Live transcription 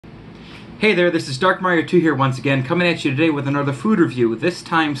Hey there, this is Dark Mario 2 here once again, coming at you today with another food review. This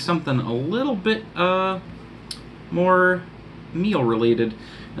time something a little bit more meal related.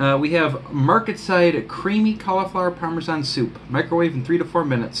 We have Marketside creamy cauliflower Parmesan soup. Microwave in 3 to 4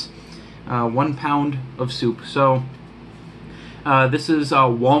 minutes. 1 pound of soup. So this is a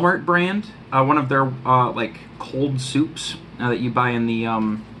Walmart brand. One of their like cold soups that you buy in the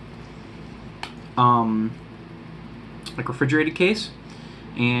like refrigerated case.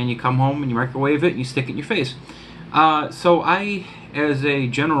 And you come home and you microwave it and you stick it in your face. So I, as a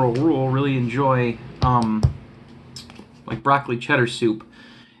general rule, really enjoy like broccoli cheddar soup.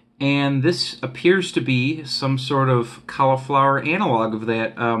 And this appears to be some sort of cauliflower analog of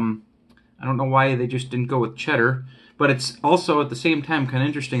that. I don't know why they just didn't go with cheddar, but it's also at the same time kind of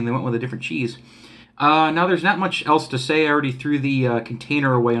interesting they went with a different cheese. Now there's not much else to say. I already threw the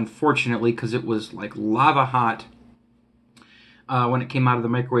container away, unfortunately, because it was like lava hot. When it came out of the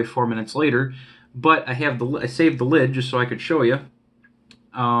microwave 4 minutes later, but I saved the lid just so I could show you.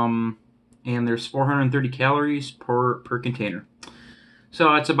 And there's 430 calories per container,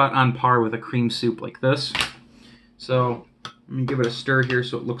 so that's about on par with a cream soup like this. So let me give it a stir here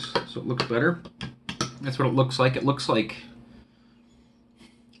so it looks better. That's what it looks like. It looks like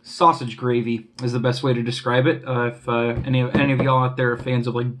sausage gravy is the best way to describe it. If any of y'all out there are fans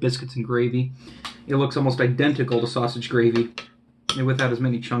of like biscuits and gravy, it looks almost identical to sausage gravy. Without as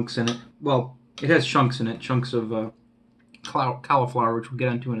many chunks in it. Well, it has chunks in it, chunks of cauliflower, which we'll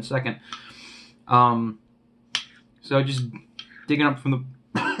get into in a second. So just digging up from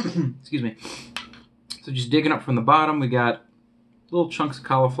the excuse me. So just digging up from the bottom, we got little chunks of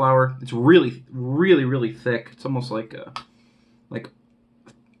cauliflower. It's really, really, really thick. It's almost like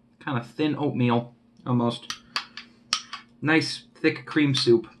kind of thin oatmeal, almost. Nice thick cream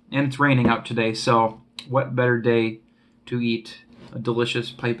soup, and it's raining out today, so what better day to eat a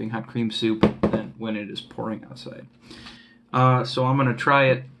delicious piping hot cream soup than when it is pouring outside. So I'm going to try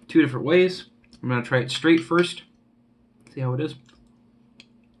it 2 different ways. I'm going to try it straight first. See how it is.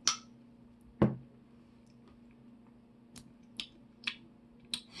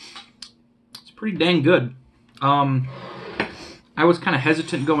 It's pretty dang good. I was kind of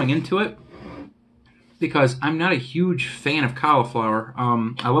hesitant going into it because I'm not a huge fan of cauliflower.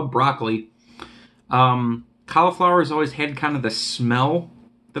 I love broccoli. Cauliflower has always had kind of the smell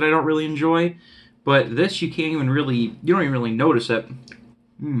that I don't really enjoy, but this you don't even really notice it.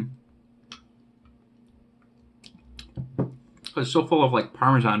 It's so full of like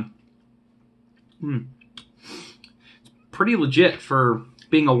Parmesan. It's pretty legit for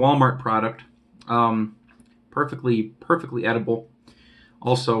being a Walmart product. Perfectly edible.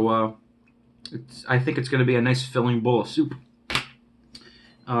 Also, I think it's going to be a nice filling bowl of soup.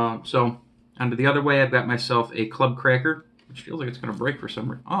 So. Onto the other way, I've got myself a club cracker, which feels like it's going to break for some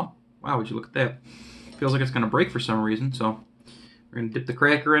reason. Oh, wow, would you look at that? Feels like it's going to break for some reason, so we're going to dip the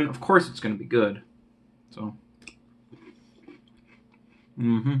cracker in. Of course it's going to be good. So,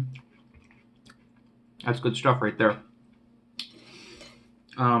 that's good stuff right there.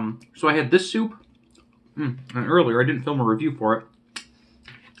 So I had this soup, and earlier I didn't film a review for it.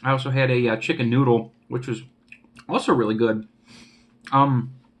 I also had a chicken noodle, which was also really good.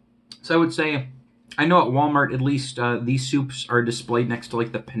 So I would say, I know at Walmart at least these soups are displayed next to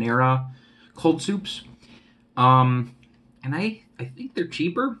like the Panera cold soups, and I think they're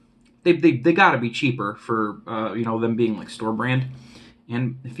cheaper. They gotta be cheaper for them being like store brand.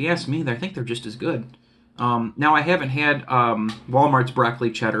 And if you ask me, I think they're just as good. Now I haven't had Walmart's broccoli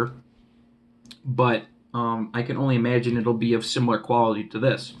cheddar, but I can only imagine it'll be of similar quality to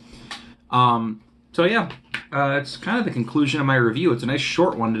this. So yeah. It's kind of the conclusion of my review. It's a nice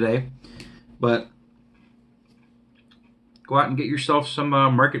short one today, but go out and get yourself some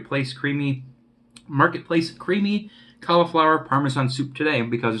Marketplace creamy cauliflower Parmesan soup today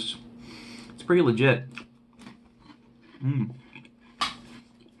because it's pretty legit. Don't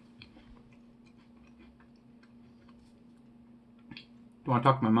want to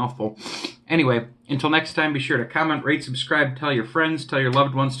talk to my mouth full. Anyway, until next time, be sure to comment, rate, subscribe, tell your friends, tell your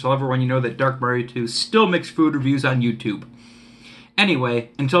loved ones, tell everyone you know that Dark Mario 2 still makes food reviews on YouTube. Anyway,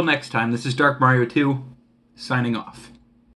 until next time, this is Dark Mario 2, signing off.